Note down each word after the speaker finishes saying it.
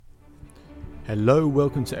Hello,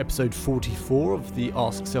 welcome to episode 44 of the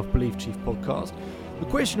Ask Self-Belief Chief podcast. The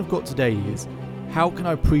question I've got today is, how can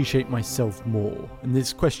I appreciate myself more? And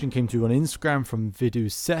this question came through on Instagram from Vidhu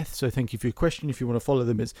Seth, so thank you for your question. If you want to follow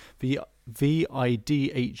them, it's VIDHU-SETH.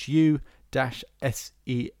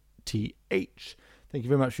 Thank you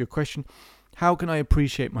very much for your question. How can I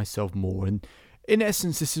appreciate myself more? And in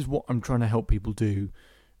essence, this is what I'm trying to help people do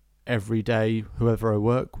every day, whoever I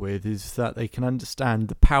work with, is that they can understand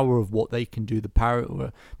the power of what they can do, the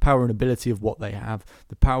power and ability of what they have,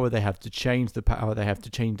 the power they have to change, the power they have to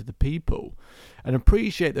change the people, and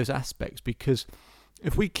appreciate those aspects. Because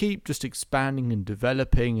if we keep just expanding and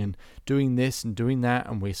developing and doing this and doing that,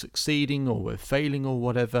 and we're succeeding or we're failing or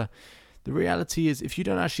whatever, the reality is, if you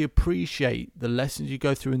don't actually appreciate the lessons you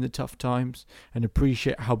go through in the tough times and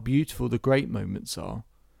appreciate how beautiful the great moments are,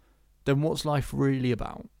 then what's life really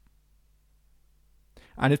about?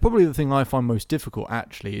 And it's probably the thing I find most difficult,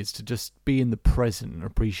 actually, is to just be in the present and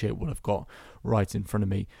appreciate what I've got right in front of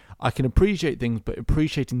me. I can appreciate things, but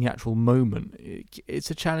appreciating the actual moment,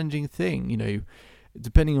 it's a challenging thing, you know,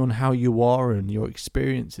 depending on how you are and your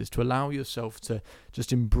experiences. To allow yourself to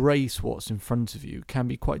just embrace what's in front of you can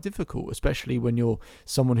be quite difficult, especially when you're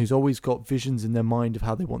someone who's always got visions in their mind of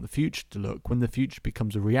how they want the future to look. When the future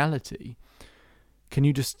becomes a reality, can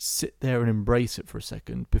you just sit there and embrace it for a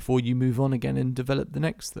second before you move on again and develop the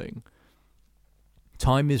next thing?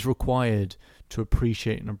 Time is required to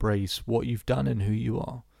appreciate and embrace what you've done and who you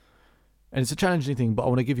are. And it's a challenging thing, but I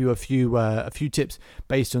want to give you a few tips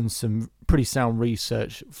based on some pretty sound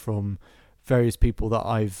research from various people that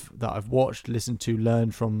I've watched, listened to,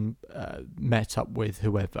 learned from, met up with,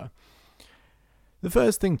 whoever. The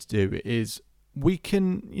first thing to do is, we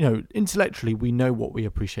can, intellectually, we know what we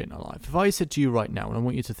appreciate in our life. If I said to you right now, and I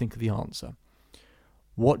want you to think of the answer,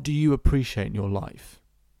 what do you appreciate in your life?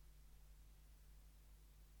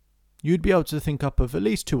 You'd be able to think up of at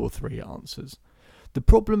least 2 or 3 answers. The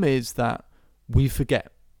problem is that we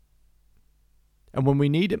forget. And when we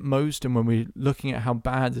need it most, and when we're looking at how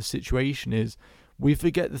bad the situation is, we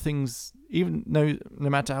forget the things, even no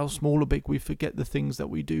matter how small or big, we forget the things that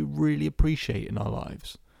we do really appreciate in our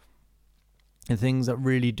lives. And things that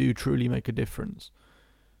really do truly make a difference.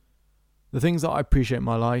 The things that I appreciate in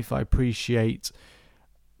my life, I appreciate,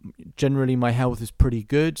 generally my health is pretty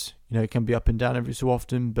good. It can be up and down every so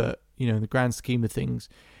often, but, in the grand scheme of things,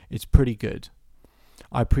 it's pretty good.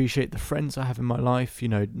 I appreciate the friends I have in my life.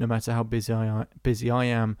 No matter how busy I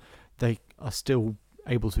am, they are still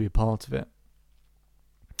able to be a part of it.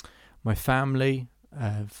 My family,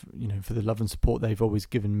 for the love and support they've always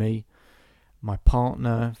given me. My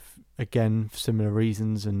partner, again, for similar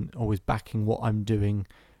reasons, and always backing what I'm doing,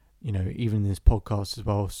 even in this podcast as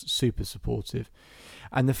well, super supportive.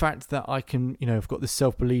 And the fact that I can, I've got this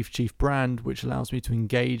Self-Belief Chief brand, which allows me to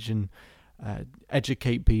engage and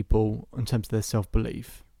educate people in terms of their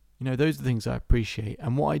self-belief. Those are the things I appreciate.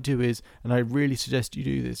 And what I do is, and I really suggest you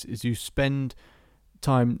do this, is you spend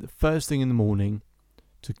time the first thing in the morning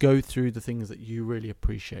to go through the things that you really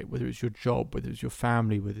appreciate, whether it's your job, whether it's your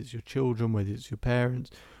family, whether it's your children, whether it's your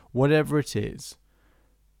parents, whatever it is,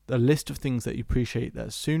 the list of things that you appreciate, that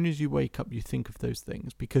as soon as you wake up, you think of those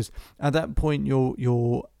things, because at that point,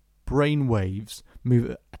 your brain waves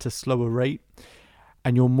move at a slower rate,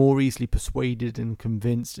 and you're more easily persuaded and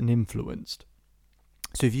convinced and influenced.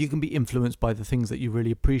 So if you can be influenced by the things that you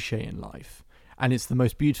really appreciate in life, and it's the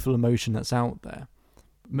most beautiful emotion that's out there,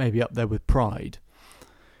 maybe up there with pride,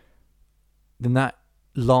 then that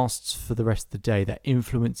lasts for the rest of the day. That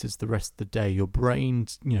influences the rest of the day. Your brain,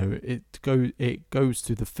 it goes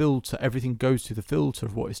through the filter. Everything goes through the filter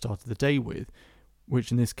of what it started the day with,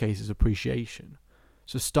 which in this case is appreciation.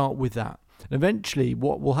 So start with that. And eventually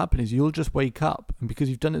what will happen is you'll just wake up, and because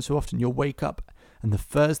you've done it so often, you'll wake up and the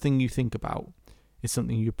first thing you think about is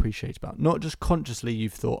something you appreciate about. Not just consciously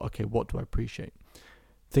you've thought, okay, what do I appreciate?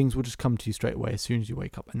 Things will just come to you straight away as soon as you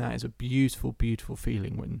wake up. And that is a beautiful, beautiful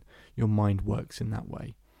feeling when your mind works in that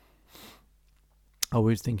way.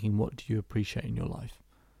 Always thinking, what do you appreciate in your life?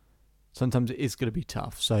 Sometimes it is going to be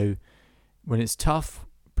tough. So when it's tough,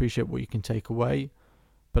 appreciate what you can take away.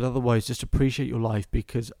 But otherwise, just appreciate your life,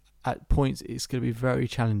 because at points it's going to be very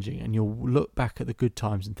challenging. And you'll look back at the good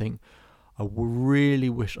times and think, I really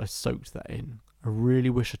wish I soaked that in. I really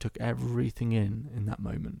wish I took everything in that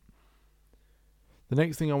moment. The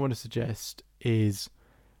next thing I want to suggest is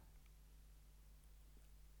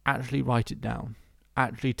actually write it down,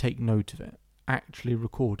 actually take note of it, actually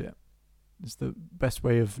record it. It's the best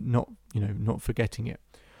way of not forgetting it.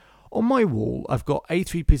 On my wall, I've got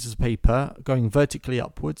A3 pieces of paper going vertically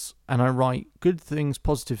upwards, and I write good things,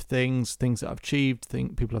 positive things, things that I've achieved,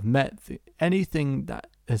 people I've met, anything that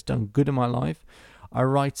has done good in my life. I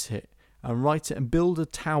write it and build a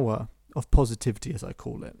tower of positivity, as I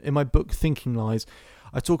call it. In my book, Thinking Lies,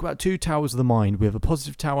 I talk about 2 towers of the mind. We have a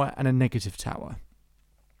positive tower and a negative tower.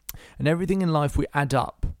 And everything in life, we add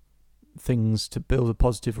up things to build a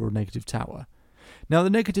positive or a negative tower. Now, the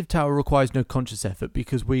negative tower requires no conscious effort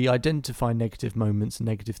because we identify negative moments and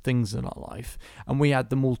negative things in our life and we add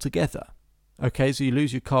them all together. Okay, so you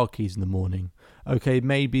lose your car keys in the morning. Okay,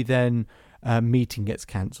 maybe then a meeting gets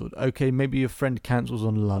cancelled. Okay, maybe your friend cancels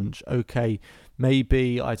on lunch. Okay,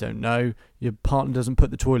 maybe, I don't know, your partner doesn't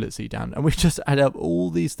put the toilet seat down. And we just add up all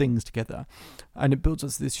these things together. And it builds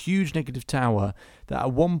us this huge negative tower that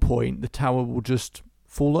at one point the tower will just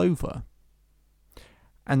fall over.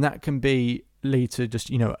 And that can lead to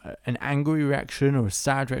just, an angry reaction or a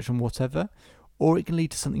sad reaction, whatever. Or it can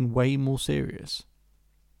lead to something way more serious.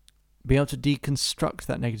 Being able to deconstruct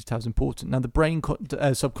that negative tower is important. Now, the brain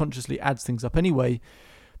subconsciously adds things up anyway,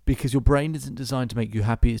 because your brain isn't designed to make you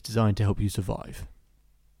happy, it's designed to help you survive.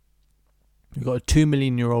 You've got a 2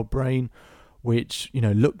 million-year-old brain which,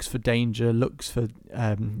 looks for danger, looks for,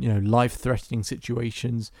 life-threatening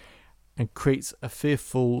situations and creates a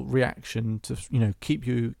fearful reaction to, keep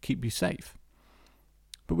you safe.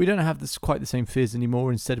 But we don't have quite the same fears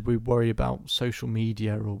anymore. Instead, we worry about social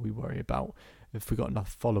media, or we worry about if we got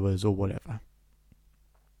enough followers or whatever.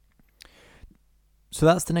 So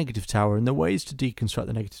that's the negative tower, and the ways to deconstruct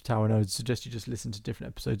the negative tower, and I would suggest you just listen to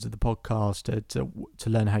different episodes of the podcast to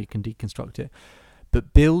learn how you can deconstruct it.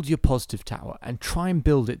 But build your positive tower and try and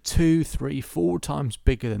build it 2, 3, 4 times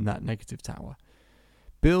bigger than that negative tower.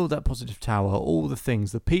 Build that positive tower, all the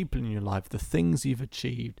things, the people in your life, the things you've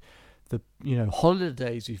achieved, the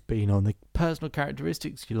holidays you've been on, the personal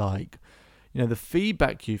characteristics you like, the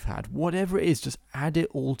feedback you've had, whatever it is, just add it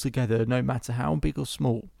all together, no matter how big or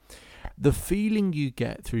small. The feeling you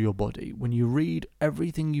get through your body when you read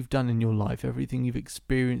everything you've done in your life, everything you've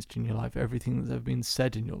experienced in your life, everything that's ever been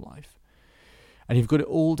said in your life, and you've got it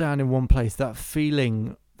all down in one place, that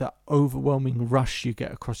feeling, that overwhelming rush you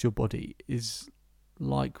get across your body is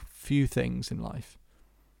like few things in life.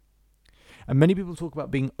 And many people talk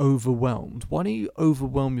about being overwhelmed. Why don't you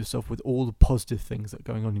overwhelm yourself with all the positive things that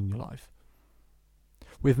are going on in your life?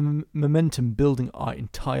 We have momentum building our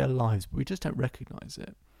entire lives, but we just don't recognize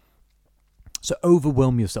it. So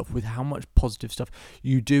overwhelm yourself with how much positive stuff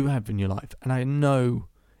you do have in your life. And I know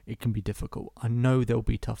it can be difficult. I know there'll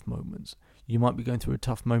be tough moments. You might be going through a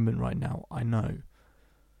tough moment right now. I know.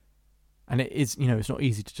 And it is, it's not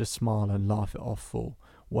easy to just smile and laugh it off or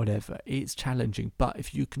whatever. It's challenging. But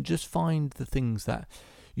if you can just find the things that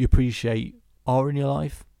you appreciate are in your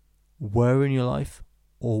life, were in your life,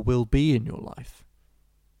 or will be in your life,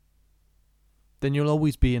 then you'll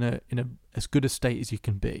always be in a as good a state as you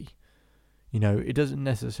can be. It doesn't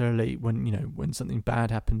necessarily, when something bad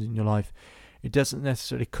happens in your life, it doesn't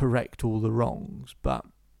necessarily correct all the wrongs, but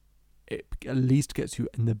it at least gets you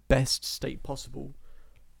in the best state possible,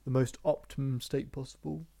 the most optimum state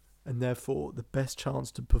possible, and therefore the best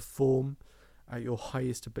chance to perform at your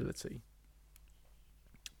highest ability.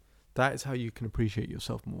 That is how you can appreciate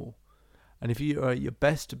yourself more. And if you are at your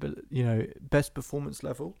best performance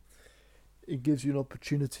level, it gives you an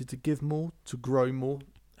opportunity to give more, to grow more,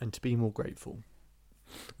 and to be more grateful.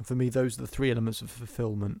 And for me, those are the 3 elements of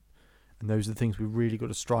fulfillment, and those are the things we really got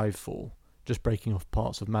to strive for, just breaking off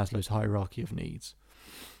parts of Maslow's hierarchy of needs.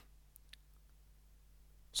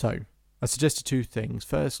 So, I suggested 2 things.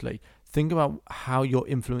 Firstly, think about how you're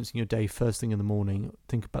influencing your day first thing in the morning.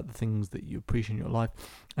 Think about the things that you appreciate in your life,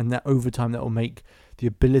 and that over time that will make the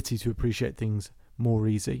ability to appreciate things more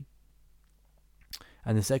easy.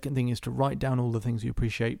 And the second thing is to write down all the things you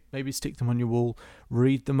appreciate. Maybe stick them on your wall,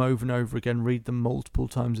 read them over and over again, read them multiple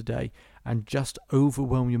times a day, and just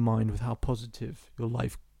overwhelm your mind with how positive your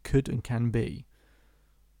life could and can be.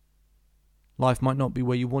 Life might not be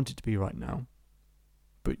where you want it to be right now,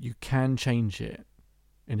 but you can change it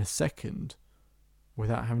in a second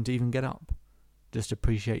without having to even get up. Just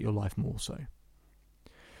appreciate your life more so.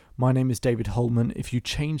 My name is David Holman. If you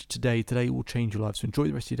change today will change your life. So enjoy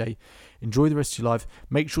the rest of your day. Enjoy the rest of your life.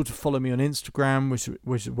 Make sure to follow me on Instagram, which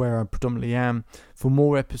is where I predominantly am. For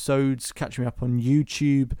more episodes, catch me up on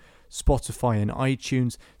YouTube, Spotify and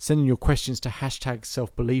iTunes. Send in your questions to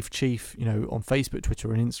 #SelfBeliefChief, on Facebook,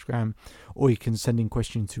 Twitter and Instagram. Or you can send in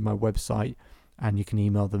questions through my website and you can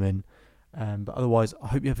email them in. But otherwise, I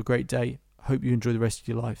hope you have a great day. I hope you enjoy the rest of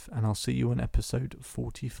your life. And I'll see you on episode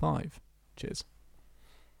 45. Cheers.